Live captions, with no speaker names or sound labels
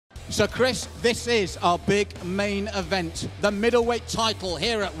So Chris, this is our big main event, the middleweight title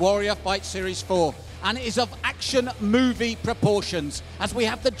here at Warrior Fight Series 4. And it is of action movie proportions, as we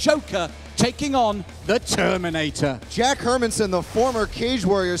have the Joker taking on the Terminator. Jack Hermansson, the former Cage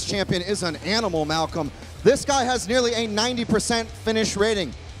Warriors champion, is an animal, Malcolm. This guy has nearly a 90% finish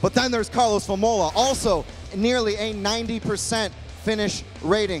rating. But then there's Karlos Vemola, also nearly a 90% finish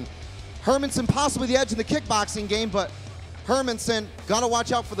rating. Hermansson possibly the edge in the kickboxing game, but Hermansson gotta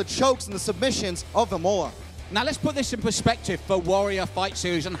watch out for the chokes and the submissions of Vemola. Now let's put this in perspective for Warrior Fight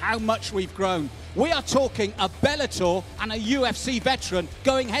Series and how much we've grown. We are talking a Bellator and a UFC veteran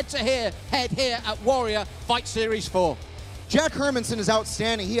going head here at Warrior Fight Series 4. Jack Hermansson is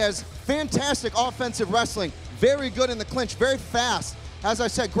outstanding. He has fantastic offensive wrestling, very good in the clinch, very fast. As I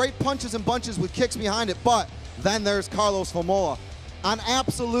said, great punches and bunches with kicks behind it, but then there's Karlos Vemola, an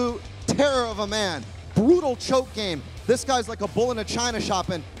absolute terror of a man, brutal choke game. This guy's like a bull in a china shop,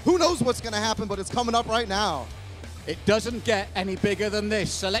 and who knows what's gonna happen, but it's coming up right now. It doesn't get any bigger than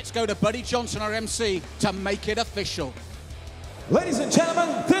this, so let's go to Buddy Johnson, our MC, to make it official. Ladies and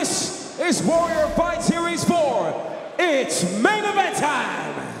gentlemen, this is Warrior Fight Series 4. It's main event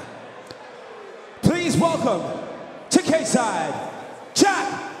time. Please welcome to K-Side,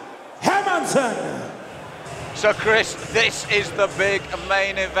 Jack Hermansson. So Chris, this is the big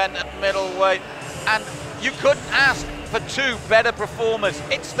main event at middleweight, and you couldn't ask for two better performers.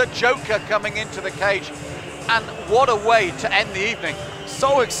 It's the Joker coming into the cage, and what a way to end the evening.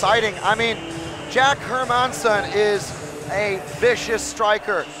 So exciting. I mean, Jack Hermansson is a vicious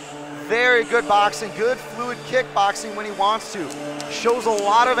striker. Very good boxing, good fluid kickboxing when he wants to. Shows a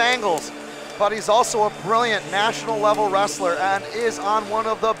lot of angles, but he's also a brilliant national level wrestler and is on one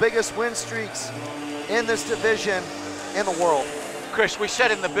of the biggest win streaks in this division in the world. Chris, we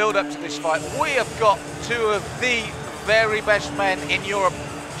said in the build-up to this fight, we have got two of the very best men in Europe.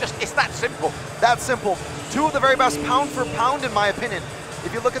 It's that simple. That simple. Two of the very best pound for pound, in my opinion.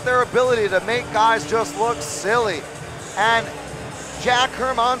 If you look at their ability to make guys just look silly. And Jack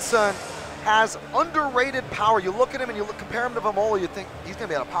Hermansson has underrated power. You look at him and you compare him to Vemola, you think he's gonna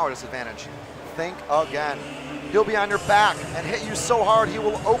be at a power disadvantage. Think again. He'll be on your back and hit you so hard he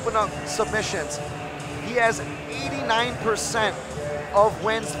will open up submissions. He has 89% of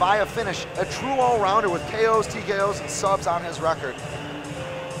wins via finish. A true all-rounder with KOs, TKOs, and subs on his record.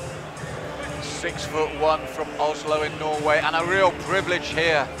 6'1" from Oslo in Norway, and a real privilege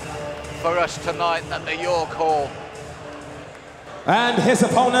here for us tonight at the Yorkhall. And his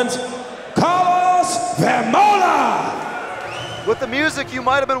opponent, Karlos Vemola. With the music, you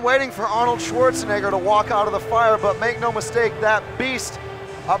might have been waiting for Arnold Schwarzenegger to walk out of the fire, but make no mistake, that beast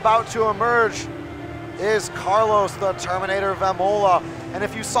about to emerge is Karlos the Terminator Vemola. And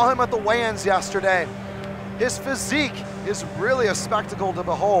if you saw him at the weigh-ins yesterday, his physique is really a spectacle to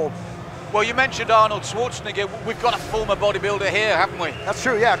behold. Well, you mentioned Arnold Schwarzenegger. We've got a former bodybuilder here, haven't we? That's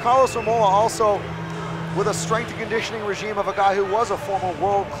true, yeah. Karlos Vemola also with a strength and conditioning regime of a guy who was a former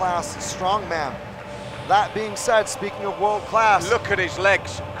world-class strongman. That being said, speaking of world-class... Look at his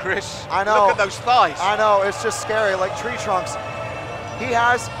legs, Chris. I know. Look at those thighs. I know, it's just scary, like tree trunks. He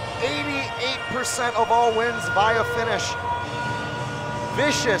has 88% of all wins via finish.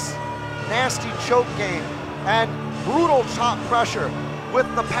 Vicious, nasty choke game, and brutal chop pressure with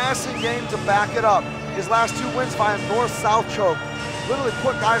the passing game to back it up. His last two wins via north-south choke literally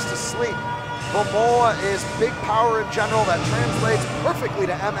put guys to sleep. Vemola is big power in general that translates perfectly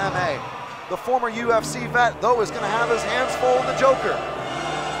to MMA. The former UFC vet, though, is going to have his hands full in the Joker.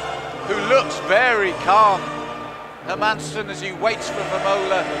 Who looks very calm. Hermansson as he waits for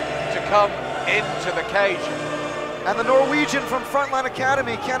Vemola to come into the cage. And the Norwegian from Frontline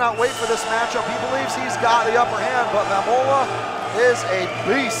Academy cannot wait for this matchup. He believes he's got the upper hand, but Vemola is a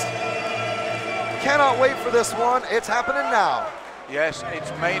beast. Cannot wait for this one. It's happening now. Yes, it's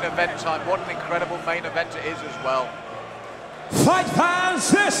main event time. What an incredible main event it is as well. Fight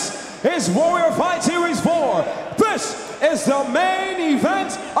fans, this is Warrior Fight Series 4. This is the main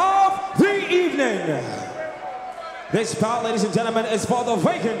event of the evening. This bout, ladies and gentlemen, is for the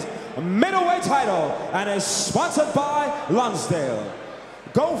vacant middleweight title and is sponsored by Lonsdale,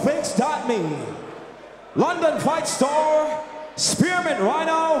 GoFix.me, London Fight Store, Spearmint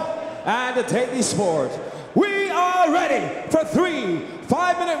Rhino, and the Daily Sport. We are ready for 3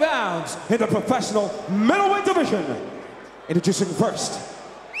 5-minute rounds in the professional middleweight division. Introducing first,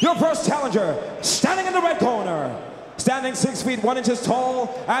 your first challenger, standing in the red corner, standing 6 feet 1 inches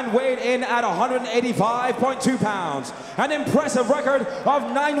tall and weighed in at 185.2 pounds. An impressive record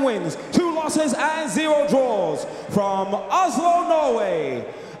of 9 wins, 2 losses, and 0 draws. From Oslo, Norway,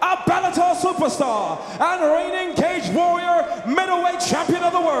 a Bellator superstar and reigning Cage Warrior middleweight champion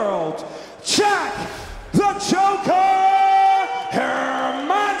of the world, Jack the Joker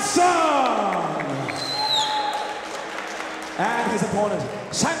Hermansson. And his opponent,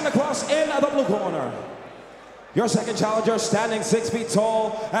 Santa Claus in the blue corner. Your second challenger, standing 6 feet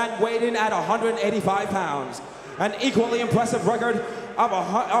tall and weighing at 185 pounds. An equally impressive record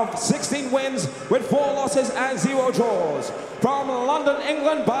of 16 wins with 4 losses and 0 draws. From London,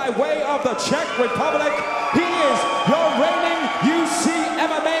 England, by way of the Czech Republic, he is your reigning UC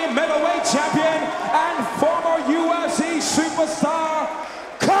MMA middleweight champion and former UFC superstar,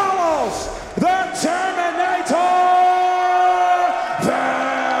 Karlos the Terminator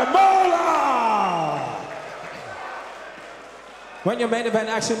Vemola. When your main event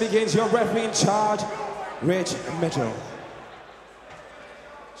action begins, your referee in charge, Rich Mitchell.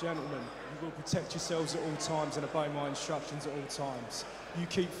 Gentlemen, you will protect yourselves at all times and obey my instructions at all times. You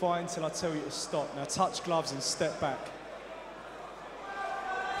keep fighting till I tell you to stop. Now touch gloves and step back.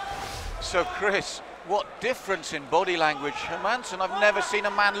 So Chris, what difference in body language. Hermansson, I've never seen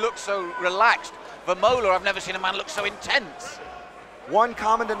a man look so relaxed. Vemola, I've never seen a man look so intense. One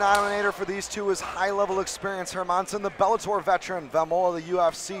common denominator for these two is high-level experience. Hermansson, the Bellator veteran, Vemola, the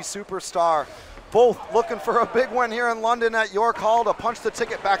UFC superstar. Both looking for a big win here in London at Yorkhall to punch the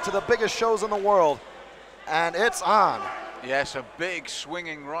ticket back to the biggest shows in the world. And it's on. Yes, a big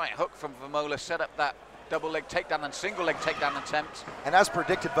swinging right hook from Vemola set up that double leg takedown and single leg takedown attempt. And as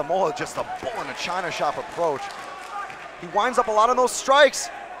predicted, Vemola just a bull in a china shop approach. He winds up a lot of those strikes,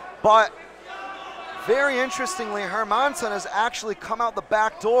 but very interestingly, Hermansson has actually come out the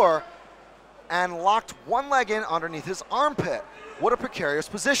back door and locked one leg in underneath his armpit. What a precarious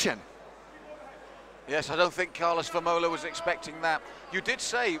position. Yes, I don't think Karlos Vemola was expecting that. You did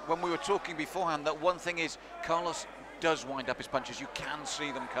say when we were talking beforehand that one thing is Karlos does wind up his punches. You can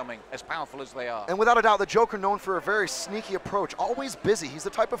see them coming, as powerful as they are. And without a doubt, the Joker, known for a very sneaky approach, always busy. He's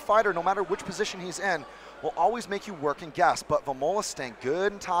the type of fighter, no matter which position he's in, will always make you work and guess. But Vemola staying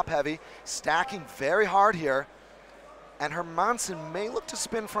good and top heavy, stacking very hard here. And Hermansson may look to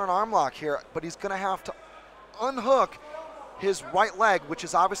spin for an arm lock here, but he's gonna have to unhook his right leg, which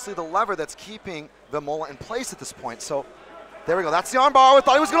is obviously the lever that's keeping Vemola in place at this point. So there we go. That's the armbar I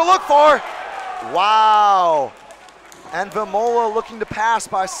thought he was going to look for. Wow. And Vemola looking to pass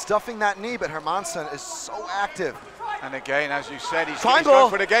by stuffing that knee, but Hermansson is so active. And again, as you said, he's Triangle. going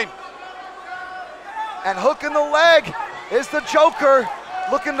for it again. And hook in the leg is the Joker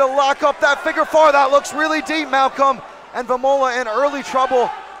looking to lock up that figure four. That looks really deep, Malcolm. And Vemola in early trouble.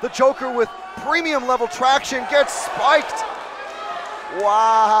 The Joker with premium level traction gets spiked.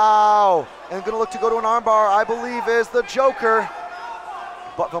 Wow. And gonna look to go to an armbar, I believe, is the Joker.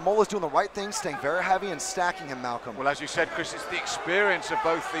 But Vemola's doing the right thing, staying very heavy and stacking him, Malcolm. Well, as you said, Chris, it's the experience of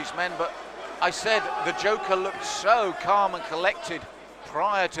both these men, but I said the Joker looked so calm and collected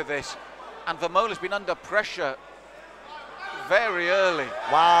prior to this, and Vemola's been under pressure very early.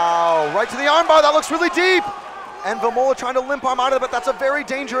 Wow, right to the armbar, that looks really deep. And Vemola trying to limp arm out of it, but that's a very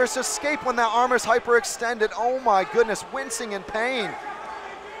dangerous escape when that arm is hyperextended. Oh my goodness, wincing in pain.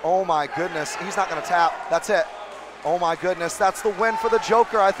 Oh my goodness, he's not gonna tap, that's it. Oh my goodness, that's the win for the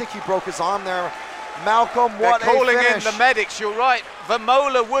Joker. I think he broke his arm there. Malcolm, what a finish. They're calling in the medics, you're right.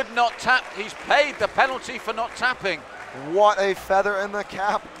 Vemola would not tap, he's paid the penalty for not tapping. What a feather in the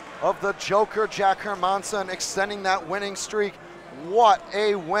cap of the Joker, Jack Hermansson, extending that winning streak. What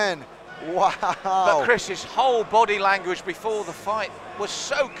a win. Wow. But Chris, his whole body language before the fight was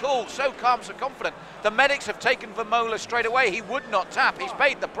so cool, so calm, so confident. The medics have taken Vemola straight away. He would not tap, he's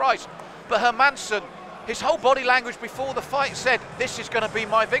paid the price. But Hermansson, his whole body language before the fight said, this is going to be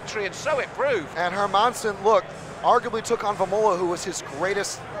my victory, and so it proved. And Hermansson, look, arguably took on Vemola, who was his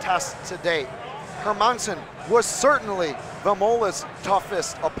greatest test to date. Hermansson was certainly Vemola's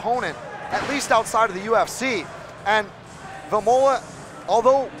toughest opponent, at least outside of the UFC. And Vemola,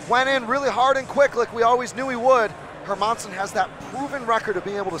 although went in really hard and quick like we always knew he would, Hermansson has that proven record of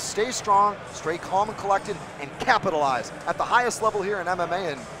being able to stay strong, stay calm and collected, and capitalize at the highest level here in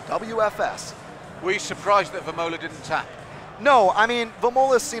MMA and WFS. Were you surprised that Vemola didn't tap? No, I mean,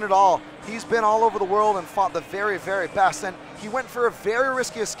 Vemola's seen it all. He's been all over the world and fought the very, very best. And he went for a very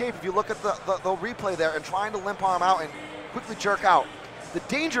risky escape if you look at the replay there and trying to limp arm out and quickly jerk out. The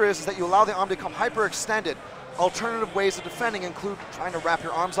danger is that you allow the arm to become hyperextended. Alternative ways of defending include trying to wrap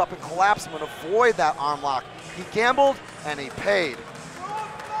your arms up and collapse them and avoid that arm lock. He gambled and he paid.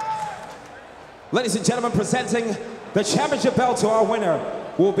 Ladies and gentlemen, presenting the championship belt to our winner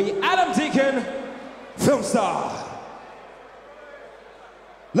will be Adam Deacon, film star.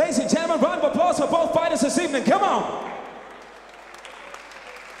 Ladies and gentlemen, round of applause for both fighters this evening. Come on.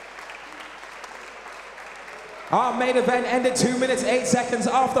 Our main event ended 2 minutes 8 seconds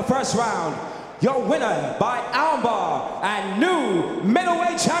off the first round. Your winner by armbar and new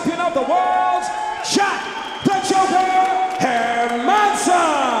middleweight champion of the world, Jack the Joker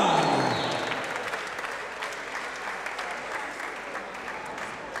Hermansson.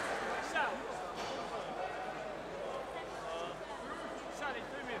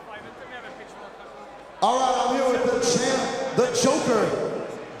 All right, I'm here with the champ, the Joker,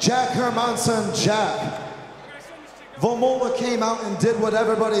 Jack Hermansson. Jack. Vemola came out and did what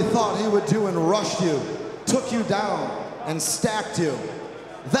everybody thought he would do and rushed you, took you down, and stacked you.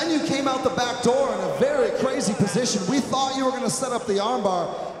 Then you came out the back door in a very crazy position. We thought you were going to set up the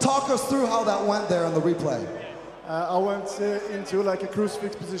armbar. Talk us through how that went there in the replay. I went into like a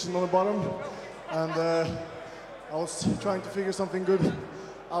crucifix position on the bottom, and I was trying to figure something good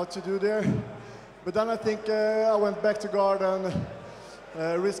out to do there. But then I think I went back to guard and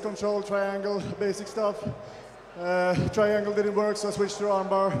wrist control, triangle, basic stuff. Triangle didn't work, so I switched to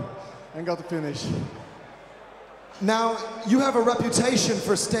armbar and got the finish. Now, you have a reputation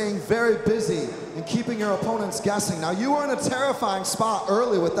for staying very busy and keeping your opponents guessing. Now, you were in a terrifying spot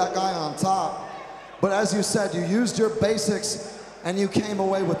early with that guy on top, but as you said, you used your basics and you came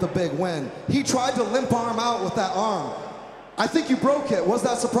away with the big win. He tried to limp arm out with that arm. I think you broke it. Was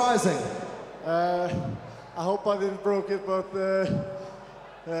that surprising? I hope I didn't broke it, but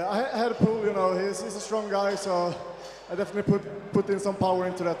I had a pull, you know. He's a strong guy, so I definitely put in some power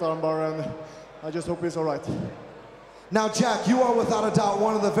into that armbar, and I just hope he's all right. Now, Jack, you are without a doubt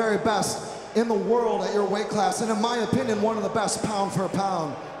one of the very best in the world at your weight class, and in my opinion, one of the best pound for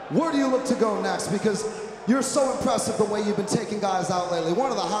pound. Where do you look to go next? Because you're so impressive the way you've been taking guys out lately.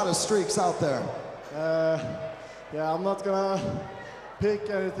 One of the hottest streaks out there. Yeah, I'm not gonna pick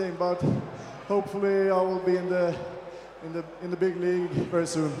anything, but hopefully I will be in the big league very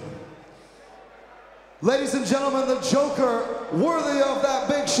soon. Ladies and gentlemen, the Joker, worthy of that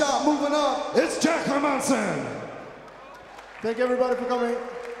big shot, moving up, it's Jack Hermansson. Thank everybody for coming.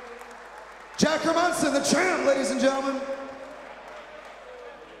 Jack Hermansson, the champ, ladies and gentlemen.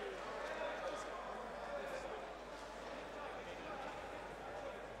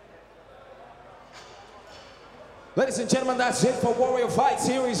 Ladies and gentlemen, that's it for Warrior Fight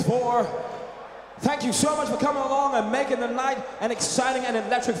Series 4. Thank you so much for coming along and making the night an exciting and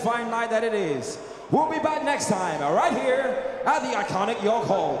electrifying night that it is. We'll be back next time, right here at the iconic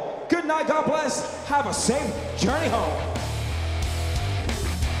Yorkhall. Good night, God bless, have a safe journey home.